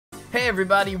Hey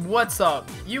everybody, what's up?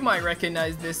 You might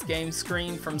recognize this game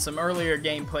screen from some earlier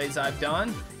gameplays I've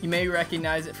done. You may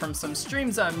recognize it from some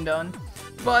streams I've done.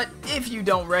 But if you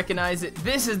don't recognize it,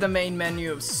 this is the main menu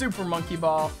of Super Monkey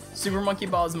Ball. Super Monkey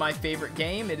Ball is my favorite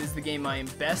game. It is the game I am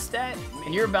best at,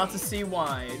 and you're about to see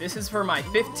why. This is for my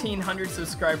 1500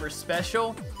 subscribers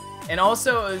special. And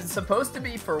also, it was supposed to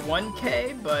be for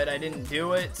 1K, but I didn't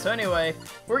do it. So anyway,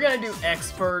 we're gonna do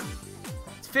Expert.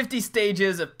 50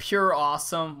 stages of pure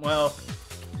awesome. Well,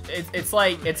 it's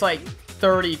like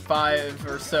 35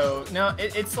 or so. No,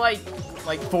 it's like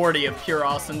 40 of pure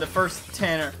awesome. The first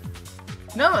 10 are,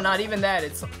 no, not even that.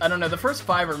 It's, I don't know, the first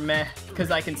 5 are meh, because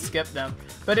I can skip them.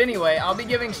 But anyway, I'll be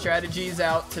giving strategies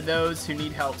out to those who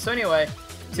need help. So anyway,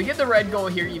 to get the red goal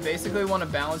here, you basically want to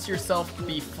balance yourself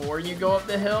before you go up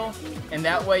the hill, and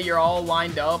that way you're all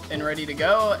lined up and ready to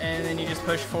go, and then you just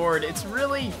push forward.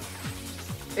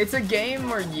 It's a game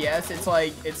where, yes,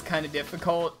 it's kind of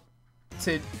difficult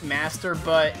to master,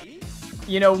 but,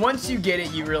 you know, once you get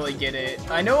it, you really get it.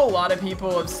 I know a lot of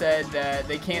people have said that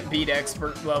they can't beat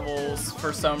expert levels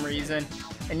for some reason,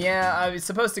 and yeah, I was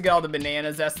supposed to get all the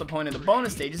bananas, that's the point of the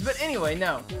bonus stages, but anyway,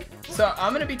 no. So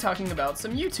I'm going to be talking about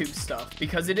some YouTube stuff,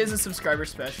 because it is a subscriber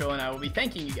special, and I will be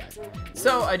thanking you guys.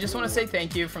 So I just want to say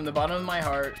thank you from the bottom of my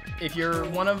heart. If you're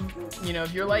one of, you know,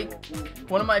 if you're like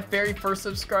one of my very first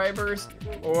subscribers,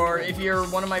 or if you're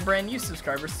one of my brand new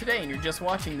subscribers today, and you're just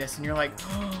watching this, and you're like,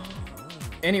 oh.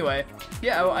 Anyway,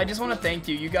 yeah, I just want to thank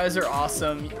you. You guys are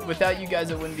awesome. Without you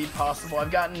guys, it wouldn't be possible.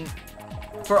 I've gotten,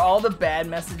 for all the bad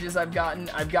messages I've gotten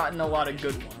a lot of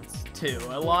good ones too.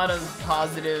 A lot of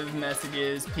positive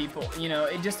messages, people, you know,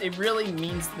 it really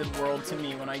means the world to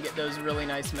me when I get those really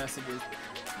nice messages.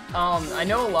 I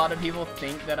know a lot of people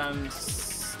think that I'm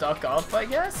stuck up, I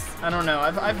guess. I don't know.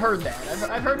 I've heard that.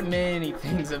 I've heard many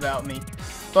things about me.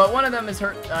 But one of them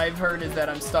I've heard is that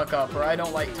I'm stuck up, or I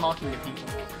don't like talking to people.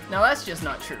 Now that's just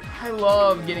not true. I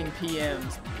love getting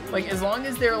PMs. Like, as long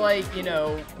as they're like, you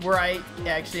know, where I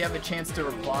actually have a chance to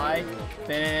reply,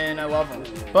 then I love them.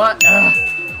 But,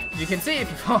 you can see if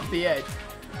you fall off the edge.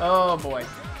 Oh boy.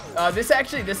 This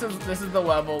is the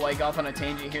level, like, off on a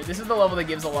tangent here. This is the level that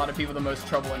gives a lot of people the most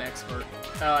trouble in Expert.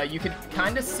 You could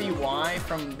kind of see why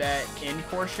from that end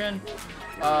portion.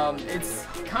 It's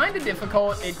kind of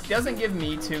difficult. It doesn't give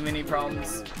me too many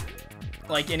problems,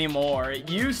 like, anymore. It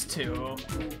used to.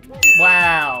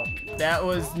 Wow, that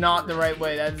was not the right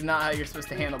way. That's not how you're supposed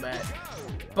to handle that.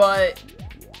 But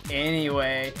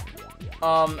anyway,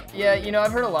 yeah, you know,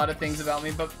 I've heard a lot of things about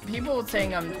me, but people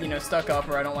saying I'm, you know, stuck up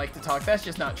or I don't like to talk, that's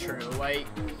just not true. Like,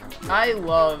 I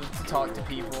love to talk to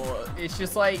people. It's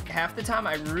just like half the time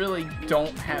I really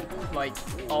don't have, like,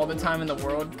 all the time in the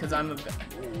world, because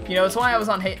you know, it's why I was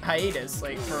on hiatus,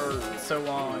 like, for so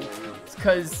long. It's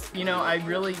because, you know, I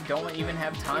really don't even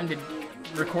have time to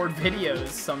record videos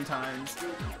sometimes.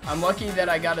 I'm lucky that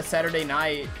I got a Saturday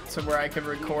night to where I could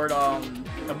record a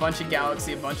bunch of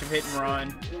Galaxy, a bunch of Hit and Run,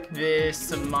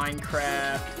 some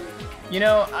Minecraft. You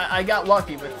know, I got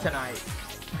lucky with tonight.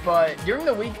 But during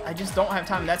the week, I just don't have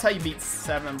time. That's how you beat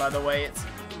 7, by the way.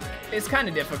 It's kind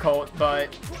of difficult,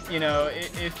 but, you know,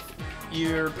 if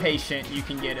you're patient, you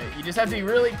can get it. You just have to be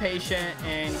really patient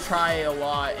and try a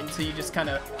lot until you just kind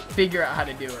of figure out how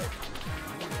to do it.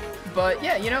 But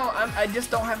yeah, you know, I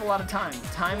just don't have a lot of time.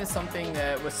 Time is something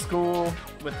that with school,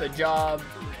 with the job,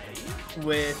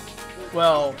 with,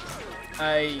 well,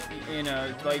 you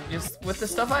know, like, just with the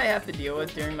stuff I have to deal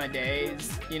with during my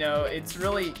days, you know, it's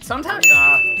really, sometimes,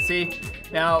 see,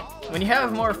 now, when you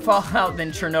have more Fallout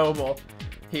than Chernobyl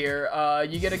here,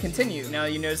 you get a continue. Now,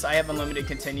 you notice I have unlimited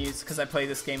continues because I play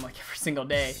this game like every single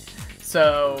day.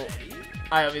 So,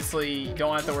 I obviously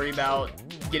don't have to worry about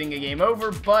getting a game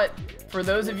over, but for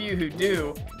those of you who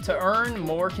do, to earn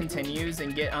more continues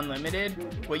and get unlimited,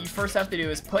 what you first have to do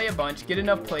is play a bunch, get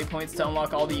enough play points to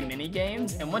unlock all the mini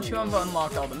games, and once you have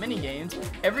unlocked all the mini games,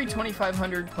 every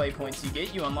 2,500 play points you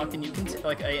get, you unlock a new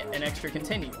an extra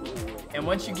continue. And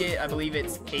once you get, I believe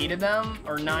it's 8 of them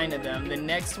or 9 of them, the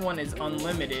next one is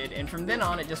unlimited, and from then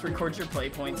on it just records your play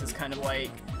points. It's kind of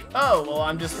like, oh, well,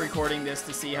 I'm just recording this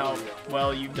to see how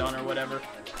well you've done or whatever.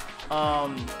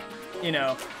 You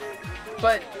know,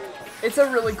 but it's a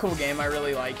really cool game. I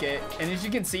really like it. And as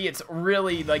you can see, it's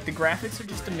really, like, the graphics are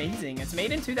just amazing. It's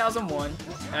made in 2001.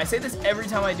 And I say this every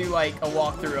time I do, like, a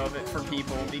walkthrough of it for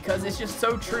people, because it's just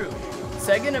so true.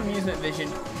 Sega and Amusement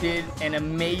Vision did an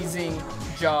amazing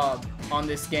job on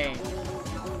this game.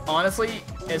 Honestly,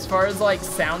 as far as, like,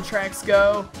 soundtracks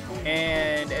go,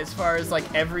 and as far as,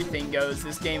 like, everything goes,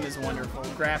 this game is wonderful.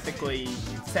 Graphically,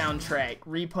 soundtrack,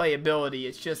 replayability,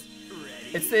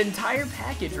 it's the entire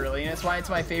package, really, and that's why it's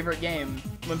my favorite game.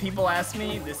 when people ask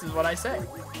me, this is what I say.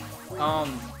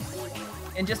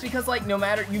 And just because, like, no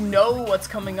matter, you know what's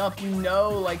coming up, you know,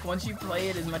 like, once you play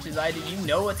it as much as I do, you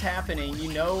know what's happening,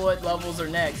 you know what levels are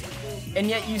next, and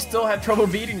yet you still have trouble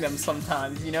beating them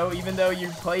sometimes, you know, even though you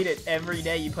played it every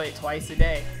day, you play it twice a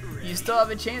day, you still have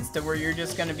a chance to where you're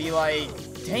just gonna be like,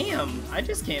 damn, I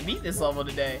just can't beat this level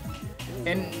today.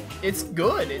 And it's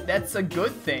good. That's a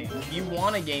good thing. You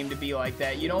want a game to be like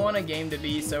that. You don't want a game to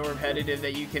be so repetitive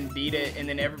that you can beat it, and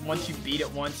then once you beat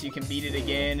it once, you can beat it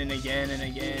again and again and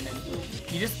again.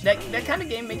 And you just that kind of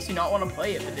game makes you not want to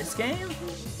play it. But this game,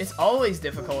 it's always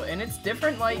difficult, and it's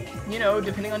different. Like, you know,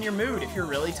 depending on your mood. If you're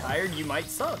really tired, you might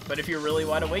suck. But if you're really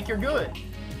wide awake, you're good.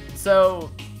 So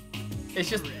it's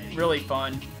just really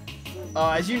fun.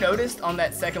 As you noticed on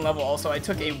that second level also, I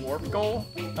took a warp goal.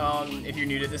 If you're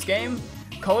new to this game,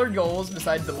 colored goals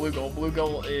besides the blue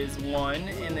goal is 1,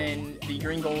 and then the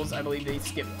green goals, I believe they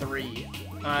skip 3.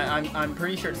 I'm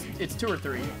pretty sure it's 2 or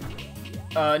 3.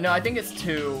 No, I think it's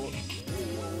 2.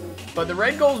 But the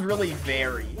red goals really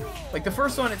vary. Like the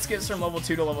first one, it skips from level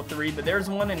 2 to level 3, but there's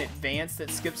one in advanced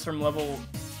that skips from level,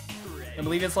 I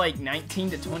believe it's like 19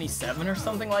 to 27 or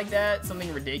something like that.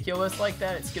 Something ridiculous like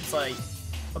that. It skips like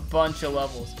a bunch of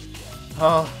levels.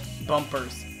 Oh,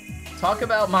 bumpers. Talk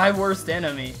about my worst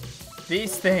enemy.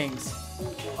 These things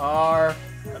are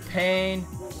a pain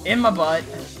in my butt.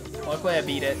 Luckily I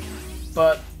beat it.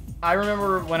 But I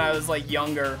remember when I was like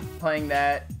younger playing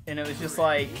that, and it was just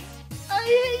like, I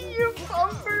hate you,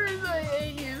 bumpers. I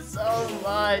hate you so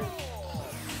much.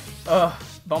 Ugh,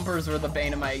 bumpers were the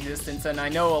bane of my existence, and I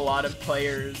know a lot of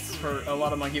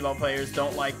Monkey Ball players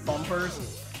don't like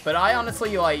bumpers. But I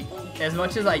honestly, like, as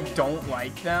much as I don't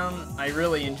like them, I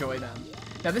really enjoy them.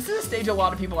 Now, this is a stage a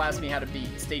lot of people ask me how to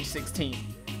beat, stage 16.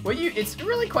 Well, it's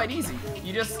really quite easy.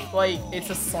 You just, like,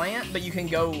 it's a slant, but you can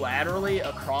go laterally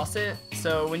across it.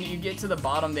 So when you get to the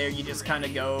bottom there, you just kind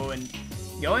of go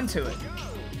into it.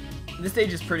 This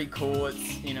stage is pretty cool.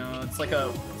 It's, you know, it's like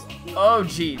a, oh,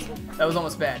 geez, that was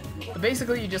almost bad. But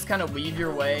basically, you just kind of weave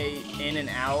your way in and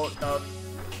out, up,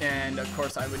 and of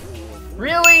course I would,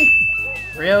 really?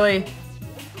 Really?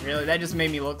 Really? That just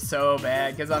made me look so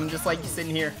bad, because I'm just like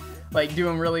sitting here, like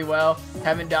doing really well,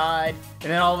 haven't died, and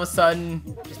then all of a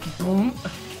sudden, just boom,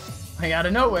 like out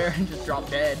of nowhere, and just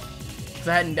dropped dead. Because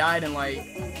I hadn't died in like,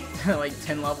 like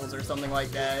 10 levels or something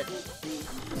like that.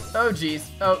 Oh jeez.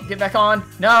 Oh, get back on.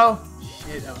 No!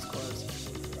 Shit, that was close.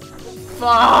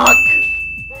 Fuck!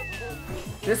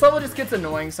 This level just gets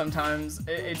annoying sometimes.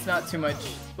 It's not too much,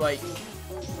 like,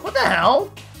 what the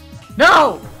hell?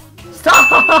 No!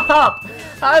 Stop!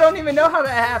 I don't even know how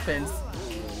that happens.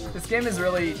 This game is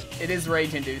really, it is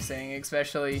rage-inducing,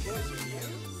 especially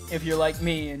if you're like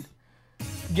me and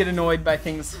get annoyed by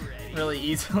things really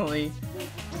easily.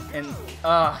 And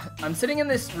I'm sitting in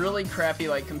this really crappy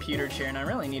like computer chair, and I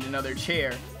really need another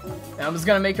chair. And I was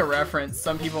gonna make a reference.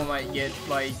 Some people might get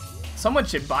like, someone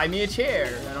should buy me a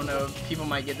chair. I don't know if people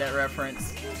might get that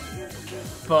reference,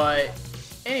 but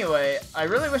anyway, I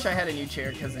really wish I had a new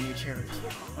chair, because the new chair is,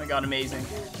 oh my god, amazing.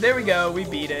 There we go, we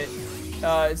beat it.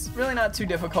 It's really not too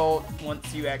difficult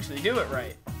once you actually do it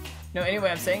right. No, anyway,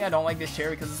 I'm saying I don't like this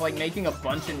chair because it's like making a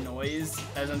bunch of noise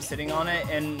as I'm sitting on it,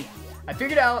 and I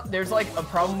figured out there's like a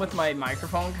problem with my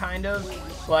microphone, kind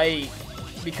of. Like,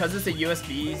 because it's a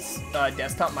USB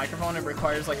desktop microphone, it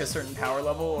requires like a certain power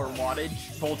level or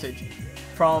voltage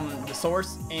from the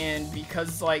source, and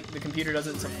because like the computer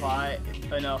doesn't supply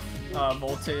enough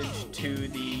voltage to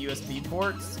the USB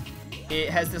ports, it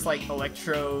has this like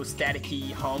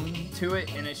electrostaticky hum to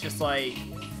it, and it's just like,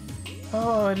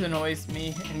 oh, it annoys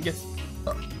me and gets,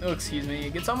 oh, excuse me,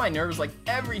 it gets on my nerves like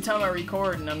every time I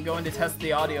record and I'm going to test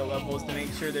the audio levels to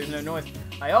make sure there's no noise.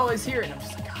 I always hear it and I'm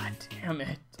just like, god damn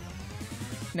it.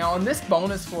 Now on this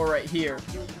bonus floor right here,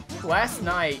 last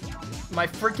night, my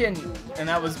freaking, and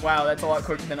that was, wow, that's a lot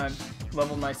quicker than I've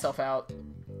leveled myself out.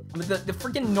 But the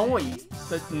freaking noise,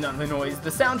 the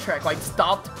soundtrack, like,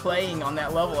 stopped playing on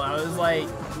that level. I was like,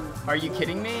 are you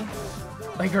kidding me?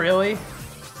 Like, really?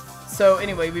 So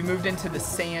anyway, we moved into the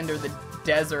sand or the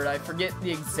desert. I forget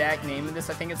the exact name of this.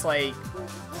 I think it's like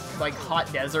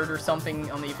Hot Desert or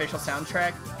something on the official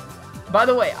soundtrack. By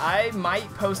the way, I might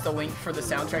post a link for the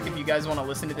soundtrack if you guys want to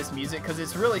listen to this music, because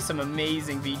it's really some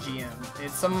amazing VGM.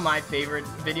 It's some of my favorite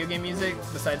video game music,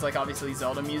 besides like obviously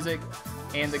Zelda music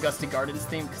and the Gusty Gardens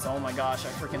theme, because oh my gosh, I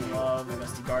freaking love the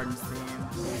Gusty Gardens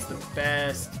theme. It's the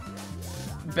best.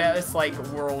 best like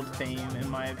world theme in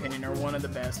my opinion, or one of the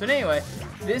best. But anyway,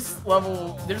 this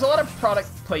level, there's a lot of product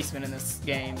placement in this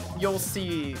game. You'll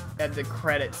see at the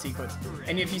credit sequence,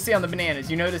 and if you see on the bananas,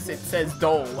 you notice it says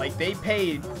Dole. Like, they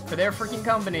paid for their freaking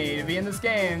company to be in this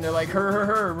game. They're like,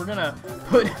 we're gonna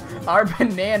put our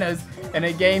bananas in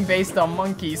a game based on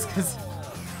monkeys, because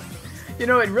you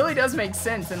know, it really does make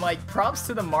sense. And like, props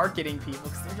to the marketing people,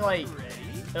 because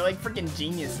they're like freaking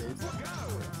geniuses.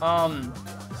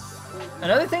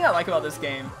 Another thing I like about this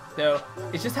game, though,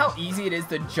 is just how easy it is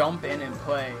to jump in and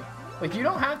play. Like, you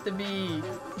don't have to be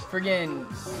friggin'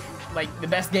 like the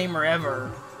best gamer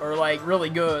ever, or like really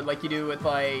good like you do with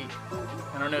like,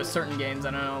 I don't know, certain games.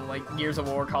 I don't know, like Gears of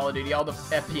War, Call of Duty, all the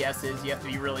FPSs you have to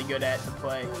be really good at to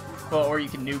play. Well, or you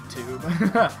can noob tube.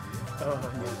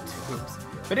 Oh, noob tubes.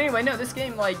 But anyway, no, this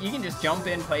game, like, you can just jump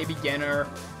in, play beginner,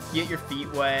 get your feet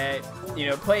wet, you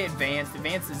know, play advanced.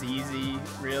 Advanced is easy,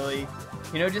 really.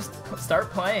 You know, just start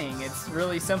playing. It's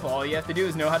really simple. All you have to do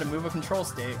is know how to move a control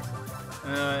stick.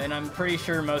 And I'm pretty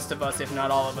sure most of us, if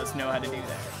not all of us, know how to do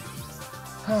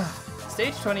that.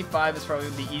 Stage 25 is probably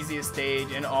the easiest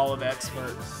stage in all of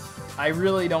Expert. I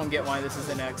really don't get why this is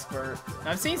an Expert.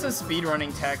 I've seen some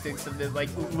speedrunning tactics of this, like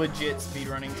legit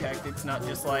speedrunning tactics, not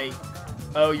just like,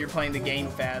 oh, you're playing the game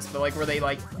fast, but like where they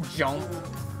like jump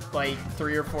like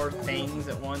 3 or 4 things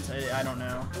at once. I don't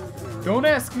know. Don't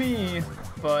ask me,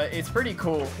 but it's pretty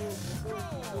cool.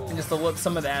 And just to look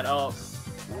some of that up.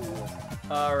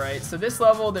 Alright, so this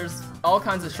level, there's all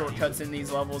kinds of shortcuts in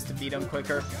these levels to beat them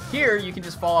quicker. Here, you can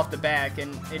just fall off the back,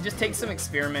 and it just takes some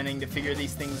experimenting to figure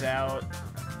these things out.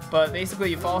 But basically,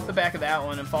 you fall off the back of that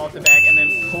one, and fall off the back, and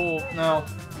then pull. No,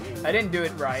 I didn't do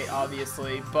it right,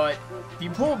 obviously, but if you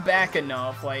pull back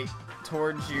enough, like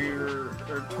towards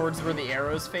towards where the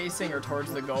arrow's facing, or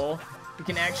towards the goal, you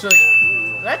can actually.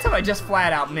 That time I just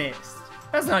flat out missed.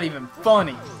 That's not even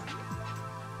funny.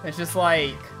 It's just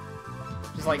like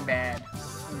bad.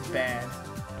 Bad.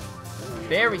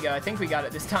 There we go. I think we got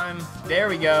it this time. There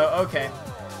we go. Okay.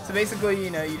 So basically, you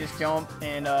know, you just jump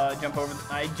and jump over.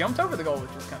 I jumped over the goal,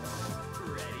 which was kind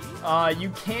of. You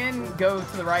can go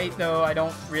to the right, though. I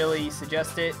don't really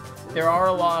suggest it. There are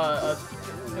a lot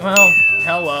of. Well,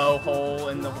 hello, hole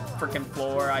in the freaking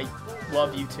floor. I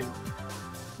love you too.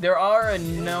 There are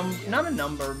not a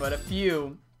number, but a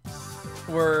few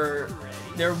where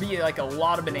there will be like a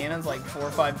lot of bananas, like 4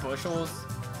 or 5 bushels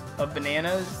of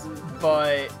bananas,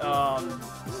 but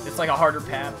it's like a harder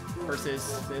path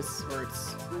versus this, where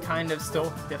it's kind of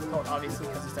still difficult, obviously,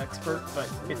 because it's Expert, but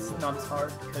it's not as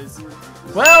hard because,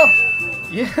 well,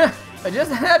 yeah, I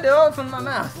just had to open my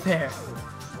mouth there.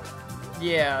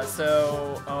 Yeah,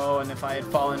 so, oh, and if I had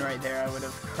fallen right there, I would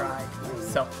have cried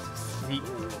myself to sleep.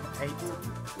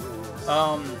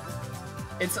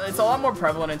 It's a lot more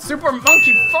prevalent in Super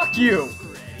Monkey, fuck you!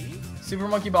 Super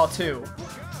Monkey Ball 2.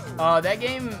 That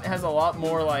game has a lot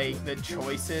more, like, the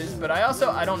choices, but I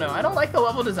don't know, I don't like the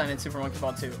level design in Super Monkey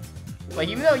Ball 2. Like,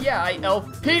 even though, yeah, I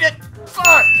LP'd it!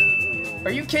 Fuck!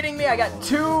 Are you kidding me? I got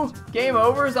 2 game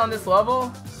overs on this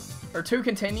level? Or 2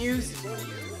 continues?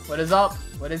 What is up?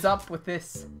 What is up with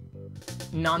this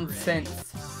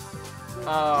nonsense?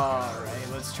 Alright,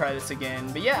 let's try this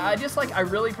again. But yeah, I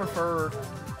really prefer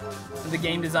the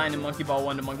game design in Monkey Ball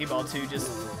 1 to Monkey Ball 2.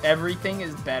 Just everything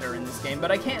is better in this game.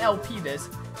 But I can't LP this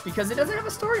because it doesn't have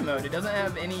a story mode. It doesn't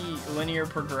have any linear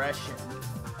progression.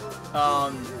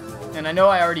 And I know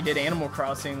I already did Animal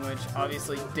Crossing, which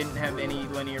obviously didn't have any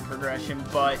linear progression,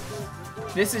 but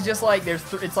this is just like,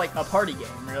 it's like a party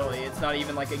game, really. It's not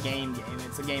even like a game.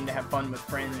 It's a game to have fun with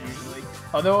friends, usually.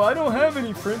 Although I don't have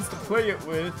any friends to play it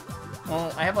with.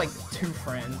 Well, I have like 2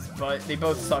 friends, but they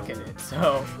both suck at it,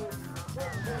 so.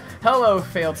 Hello,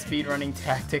 failed speedrunning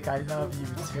tactic. I love you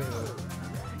too.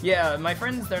 Yeah, my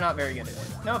friends, they're not very good at it.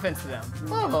 No offense to them.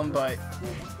 Love them, but.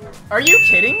 Are you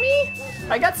kidding me?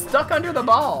 I got stuck under the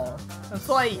ball. That's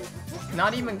like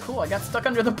not even cool. I got stuck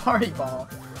under the party ball.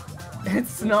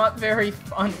 It's not very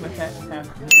fun when that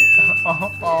happens.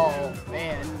 Oh,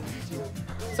 man.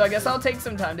 So I guess I'll take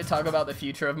some time to talk about the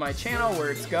future of my channel, where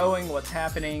it's going, what's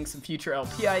happening, some future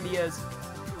LP ideas.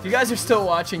 If you guys are still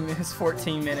watching this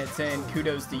 14 minutes in,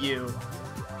 kudos to you.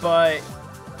 But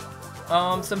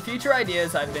some future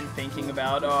ideas I've been thinking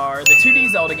about are the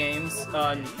 2D Zelda games.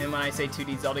 And when I say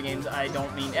 2D Zelda games, I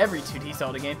don't mean every 2D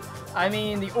Zelda game. I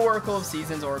mean the Oracle of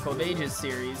Seasons, Oracle of Ages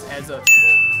series as a...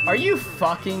 Are you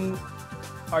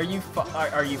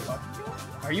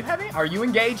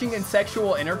engaging in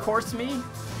sexual intercourse, me?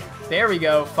 There we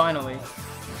go, finally.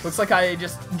 Looks like I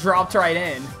just dropped right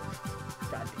in.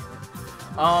 God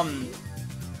damn it.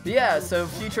 Yeah, so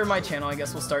future of my channel, I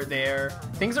guess we'll start there.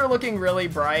 Things are looking really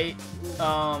bright.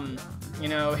 You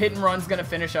know, Hit and Run's gonna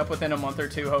finish up within a month or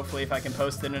two, hopefully, if I can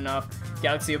post it enough.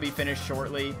 Galaxy will be finished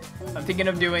shortly. I'm thinking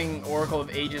of doing Oracle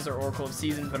of Ages or Oracle of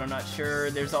Seasons, but I'm not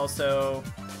sure. There's also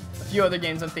a few other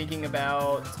games I'm thinking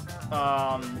about.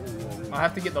 I'll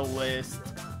have to get the list,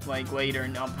 like, later,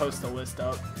 and I'll post the list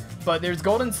up. But there's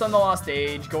Golden Sun: The Lost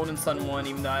Age, Golden Sun 1,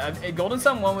 even though Golden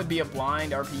Sun 1 would be a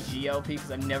blind RPG LP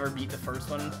because I've never beat the first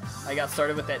one. I got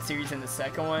started with that series in the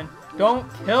second one. Don't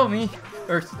kill me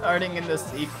for starting in the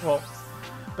sequel.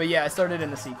 But yeah, I started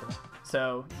in the sequel.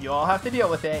 So you all have to deal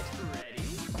with it.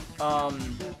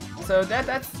 So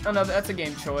that's a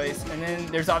game choice. And then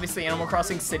there's obviously Animal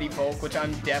Crossing City Folk, which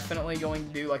I'm definitely going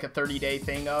to do like a 30-day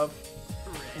thing of,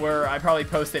 where I probably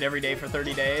post it every day for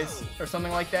 30 days or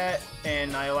something like that,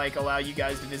 and I like allow you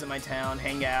guys to visit my town,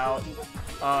 hang out,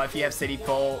 if you have City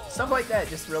Folk, stuff like that,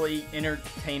 just really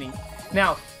entertaining.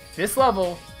 Now, this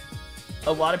level,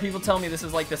 a lot of people tell me this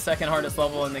is like the second hardest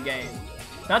level in the game.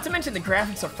 Not to mention the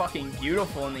graphics are fucking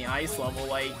beautiful in the ice level,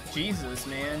 like, Jesus,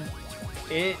 man.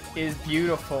 It is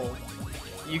beautiful.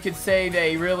 You could say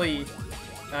they really,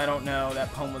 I don't know,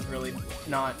 that poem was really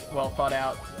not well thought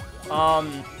out.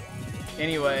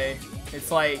 Anyway,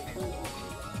 it's like,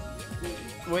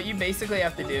 what you basically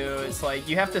have to do is like,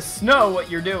 you have to know what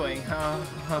you're doing.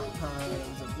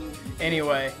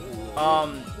 Anyway,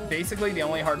 basically the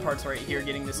only hard part's right here,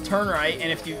 getting this turn right,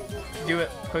 and if you do it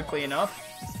quickly enough,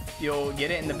 you'll get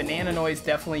it, and the banana noise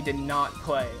definitely did not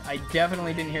play. I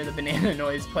definitely didn't hear the banana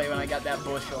noise play when I got that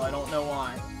bushel. I don't know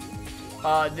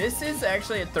why. This is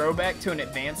actually a throwback to an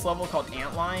advanced level called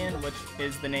Antlion, which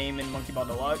is the name in Monkey Ball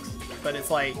Deluxe, but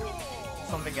it's like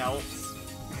something else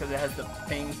because it has the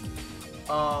things.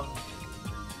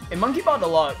 In Monkey Ball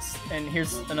Deluxe, and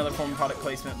here's another form of product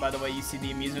placement, by the way, you see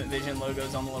the Amusement Vision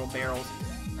logos on the little barrels.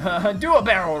 Do a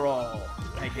barrel roll!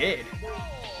 I did.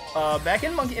 Back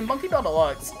in Monkey Ball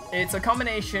Deluxe, it's a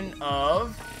combination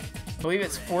of, I believe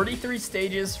it's 43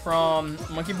 stages from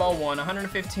Monkey Ball 1,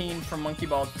 115 from Monkey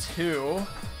Ball 2,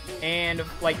 and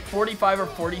like 45 or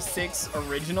 46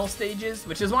 original stages,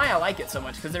 which is why I like it so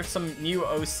much, because there's some new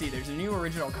OC, there's new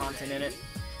original content in it.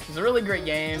 It's a really great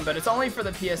game, but it's only for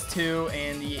the PS2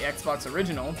 and the Xbox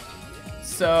original,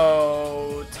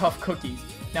 so tough cookies.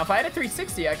 Now, if I had a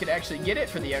 360, I could actually get it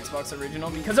for the Xbox original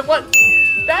because of what?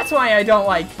 That's why I don't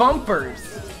like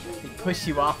bumpers. They push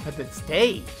you off of the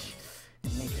stage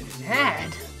and make you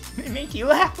mad. They make you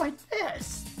laugh like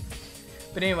this.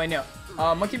 But anyway, no.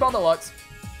 Monkey Ball Deluxe,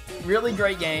 really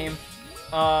great game.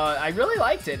 I really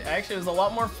liked it. Actually, it was a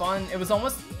lot more fun. It was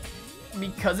almost,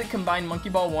 because it combined Monkey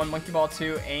Ball 1, Monkey Ball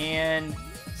 2, and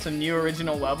some new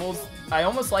original levels, I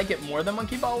almost like it more than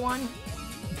Monkey Ball 1.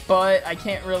 But I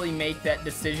can't really make that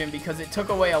decision because it took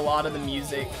away a lot of the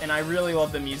music, and I really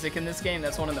love the music in this game.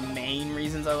 That's one of the main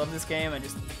reasons I love this game.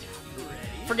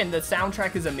 Freaking, the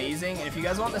soundtrack is amazing, and if you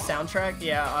guys want the soundtrack,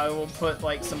 yeah, I will put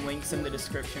like some links in the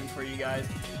description for you guys,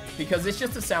 because it's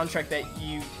just a soundtrack that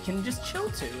you can just chill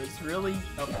to. It's really,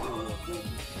 okay.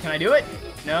 Can I do it?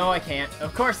 No, I can't.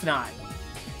 Of course not.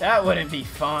 That wouldn't be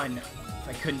fun if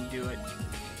I couldn't do it.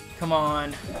 Come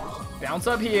on, bounce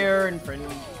up here and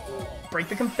break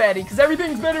the confetti, because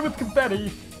everything's better with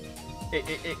confetti.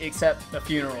 Except a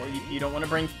funeral. You don't want to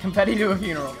bring confetti to a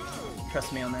funeral.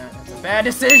 Trust me on that. That's a bad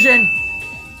decision.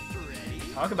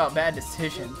 Talk about bad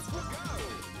decisions.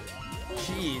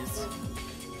 Jeez.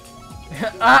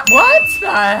 What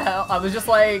the hell? I was just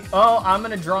like, oh, I'm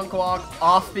gonna drunk walk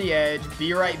off the edge.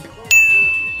 Be right back.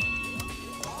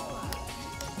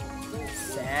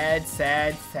 Sad,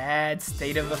 sad, sad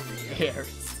state of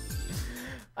affairs.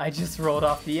 I just rolled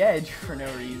off the edge for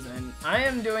no reason. I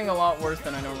am doing a lot worse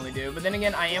than I normally do, but then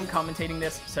again, I am commentating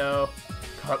this, so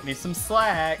cut me some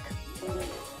slack.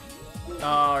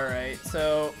 Alright,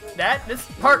 so this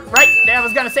part right there, I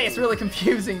was gonna say it's really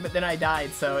confusing, but then I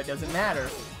died, so it doesn't matter.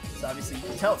 So obviously you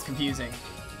can tell it's confusing.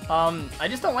 I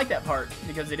just don't like that part,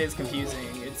 because it is confusing.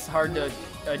 It's hard to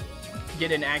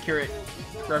get an accurate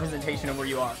representation of where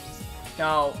you are.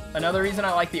 Now, another reason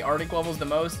I like the Arctic levels the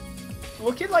most,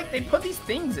 look at, like, they put these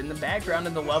things in the background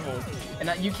of the levels, and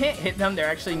you can't hit them. They're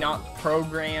actually not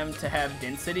programmed to have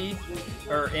density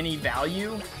or any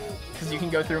value, because you can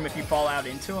go through them if you fall out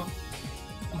into them.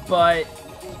 But,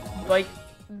 like,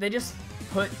 they just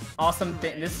put awesome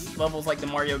things. This level's like the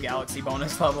Mario Galaxy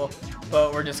bonus level,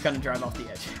 but we're just gonna drive off the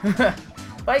edge.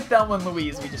 Like Thelma and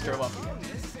Louise, we just drove off the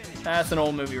edge. That's an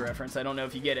old movie reference. I don't know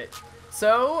if you get it.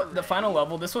 So, the final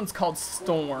level, this one's called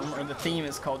Storm, or the theme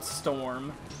is called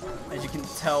Storm. As you can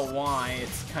tell why,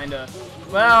 it's kind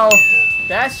of, well,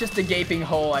 that's just a gaping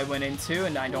hole I went into,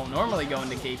 and I don't normally go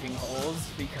into gaping holes,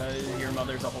 because your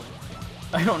mother's a hole.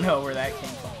 I don't know where that came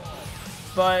from.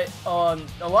 But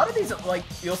a lot of these, like,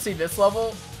 you'll see this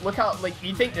level, look how, like,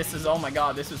 you think this is, oh my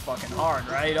god, this is fucking hard,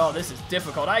 right? Oh, this is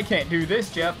difficult. I can't do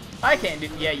this, Jeff. I can't do,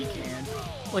 yeah, you can.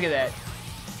 Look at that.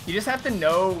 You just have to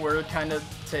know where kind of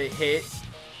to hit,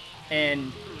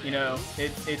 and, you know,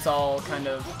 it's all kind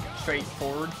of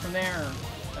straightforward from there. Or,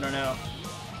 I don't know.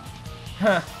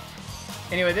 Huh.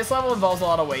 Anyway, this level involves a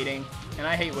lot of waiting, and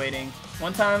I hate waiting.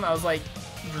 One time, I was, like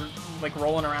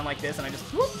rolling around like this, and I just,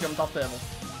 whoop, jumped off the level.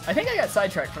 I think I got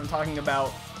sidetracked from talking about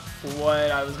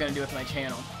what I was going to do with my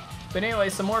channel. But anyway,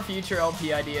 some more future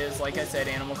LP ideas. Like I said,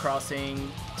 Animal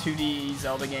Crossing, 2D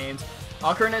Zelda games.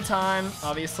 Ocarina of Time,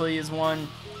 obviously, is one.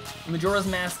 Majora's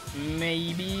Mask,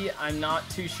 maybe. I'm not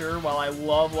too sure. While I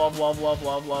love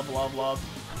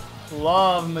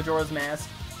Majora's Mask,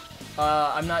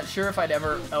 I'm not sure if I'd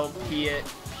ever LP it,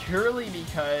 purely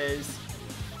because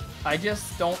I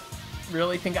just don't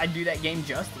really think I'd do that game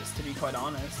justice, to be quite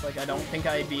honest. Like, I don't think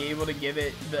I'd be able to give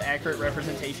it the accurate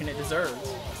representation it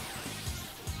deserves.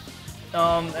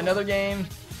 Another game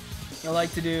I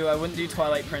like to do, I wouldn't do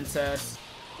Twilight Princess.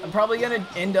 I'm probably gonna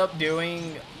end up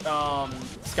doing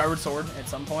Skyward Sword at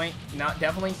some point.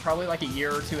 Definitely probably like a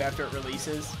year or two after it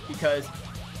releases, because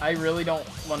I really don't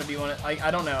want to be one of, like,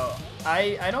 I don't know.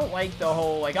 I don't like the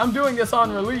whole, like, I'm doing this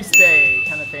on release day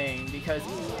kind of thing, because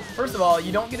first of all,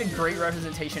 you don't get a great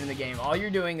representation in the game. All you're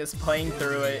doing is playing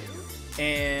through it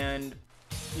and,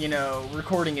 you know,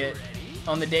 recording it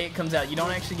on the day it comes out. You don't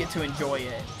actually get to enjoy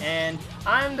it. And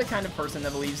I'm the kind of person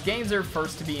that believes games are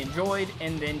first to be enjoyed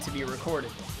and then to be recorded.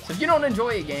 So if you don't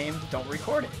enjoy a game, don't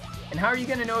record it. And how are you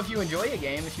going to know if you enjoy a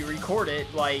game if you record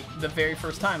it, like, the very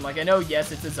first time? Like, I know,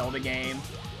 yes, it's a Zelda game,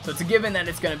 so it's a given that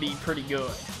it's going to be pretty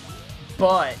good.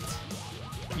 But,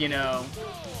 you know,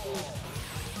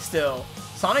 still.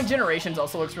 Sonic Generations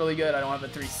also looks really good. I don't have a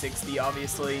 360,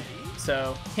 obviously,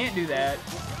 so can't do that.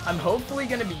 I'm hopefully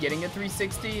going to be getting a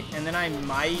 360, and then I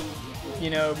might, you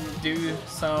know, do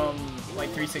some, like,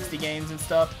 360 games and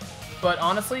stuff. But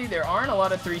honestly, there aren't a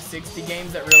lot of 360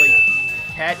 games that really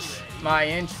catch my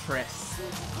interest.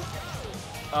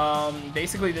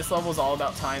 Basically, this level is all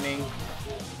about timing,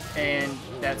 and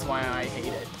that's why I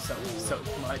hate it so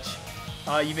much.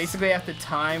 You basically have to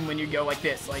time when you go like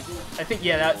this. Like, I think,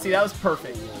 yeah, that was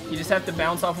perfect. You just have to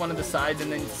bounce off one of the sides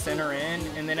and then center in,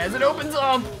 and then as it opens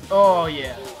up, oh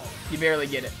yeah, you barely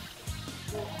get it.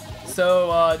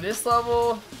 So this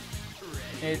level,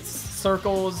 it's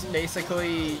circles.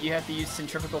 Basically, you have to use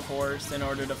centrifugal force in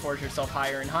order to force yourself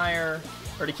higher and higher,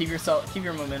 or to keep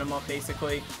your momentum up,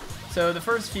 basically. So the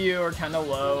first few are kind of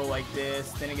low, like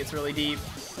this. Then it gets really deep,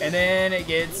 and then it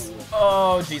gets,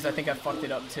 oh jeez, I think I fucked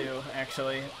it up too,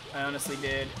 actually. I honestly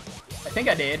did. I think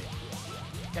I did.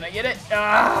 Can I get it?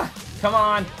 Ah, come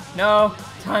on. No,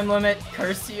 time limit.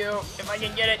 Curse you if I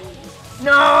can get it.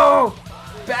 No,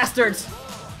 bastards.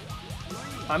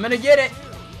 I'm gonna get it.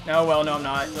 No, well, no, I'm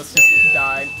not. Let's just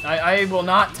die. I will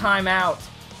not time out.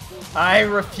 I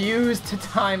refuse to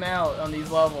time out on these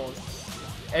levels.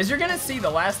 As you're gonna see, the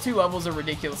last two levels are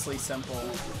ridiculously simple.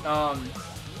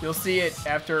 You'll see it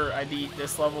after I beat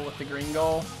this level with the green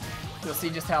goal. You'll see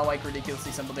just how, like,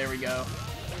 ridiculously simple, there we go.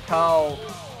 How,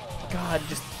 God,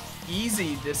 just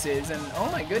easy this is. And oh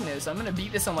my goodness, I'm gonna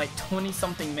beat this in like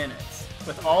 20-something minutes.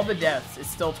 With all the deaths, it's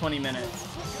still 20 minutes.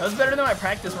 That was better than my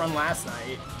practice run last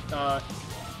night.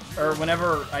 Or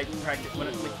whenever I practiced,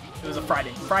 it was a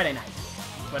Friday night,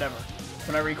 whatever.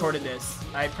 When I recorded this,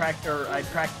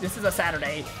 this is a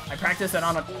Saturday. I practiced it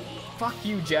on a, fuck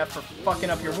you, Jeff, for fucking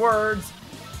up your words.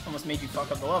 Almost made you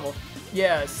fuck up the level.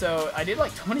 Yeah, so I did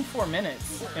like 24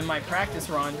 minutes in my practice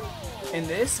run, and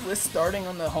this, with starting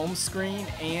on the home screen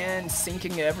and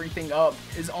syncing everything up,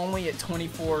 is only at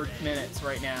 24 minutes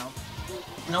right now.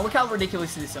 Now look how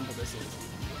ridiculously simple this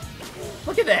is.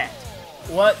 Look at that.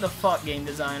 What the fuck, game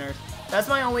designers? That's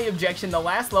my only objection. The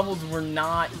last levels were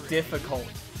not difficult.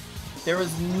 There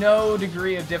was no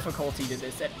degree of difficulty to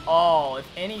this at all. If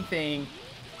anything,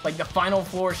 like, the final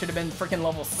floor should have been freaking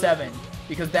level 7,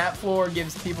 because that floor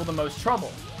gives people the most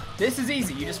trouble. This is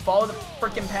easy. You just follow the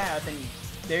freaking path, and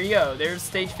there you go. There's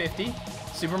stage 50.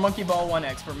 Super Monkey Ball 1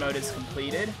 Expert Mode is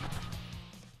completed.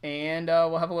 And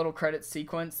we'll have a little credit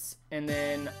sequence, and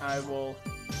then I will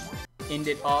end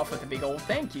it off with a big old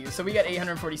thank you. So we got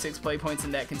 846 play points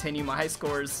in that continue. My high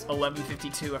score is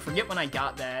 1152. I forget when I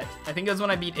got that. I think it was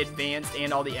when I beat Advanced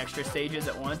and all the extra stages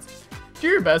at once. Do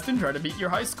your best and try to beat your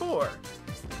high score.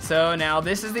 So now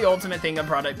this is the ultimate thing of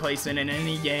product placement in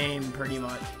any game, pretty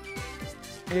much.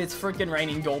 It's freaking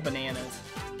raining gold bananas.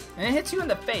 And it hits you in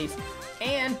the face.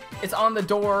 And it's on the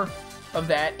door of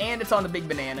that, and it's on the big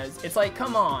bananas. It's like,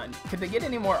 come on. Could they get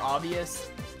any more obvious?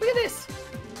 Look at this.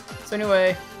 So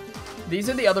anyway, These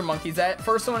are the other monkeys. That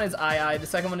first one is Ai, the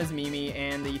second one is Mimi,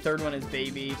 and the third one is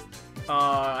Baby.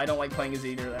 I don't like playing as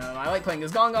either of them. I like playing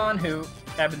as Gongon, who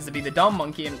happens to be the dumb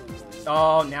monkey, and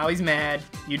oh, now he's mad.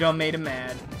 You done made him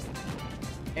mad.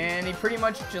 And he pretty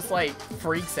much just like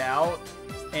freaks out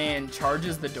and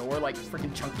charges the door like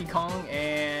freaking Chunky Kong,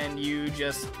 and you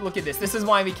just look at this. This is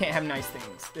why we can't have nice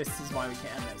things. This is why we can't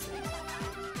have nice things.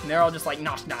 And they're all just like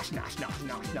nosh, nosh, nosh, nosh,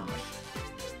 nosh, nosh.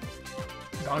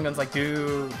 Gongon's like,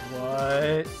 dude,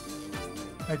 what?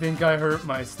 I think I hurt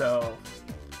myself.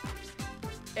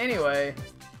 Anyway,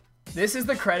 this is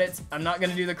the credits. I'm not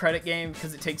gonna do the credit game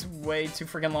because it takes way too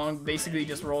freaking long. Basically,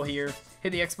 just roll here, hit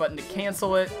the X button to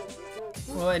cancel it.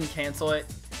 We'll go ahead and cancel it.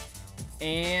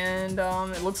 And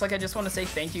it looks like I just want to say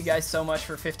thank you guys so much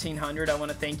for 1,500. I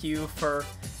want to thank you for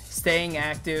staying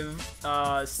active,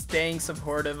 staying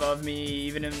supportive of me,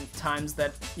 even in times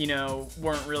that, you know,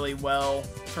 weren't really well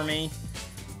for me.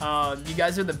 You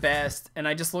guys are the best, and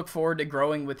I just look forward to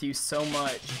growing with you so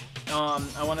much.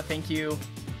 I want to thank you,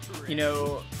 you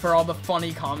know, for all the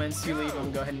funny comments you leave. I'm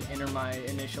gonna go ahead and enter my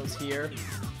initials here.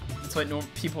 That's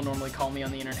what people normally call me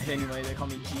on the internet anyway. They call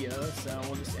me Geo, so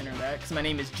we'll just enter that. Because my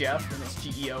name is Jeff, and it's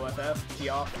G-E-O-F-F,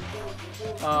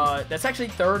 Geoff. That's actually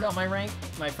third on my rank.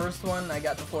 My first one, I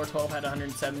got to floor 12, had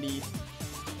 170.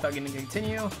 Thugging to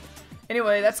continue.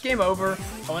 Anyway, that's game over.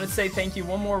 I want to say thank you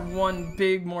one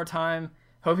big more time.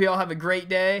 Hope you all have a great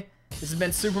day. This has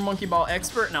been Super Monkey Ball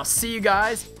Expert, and I'll see you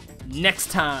guys next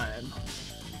time.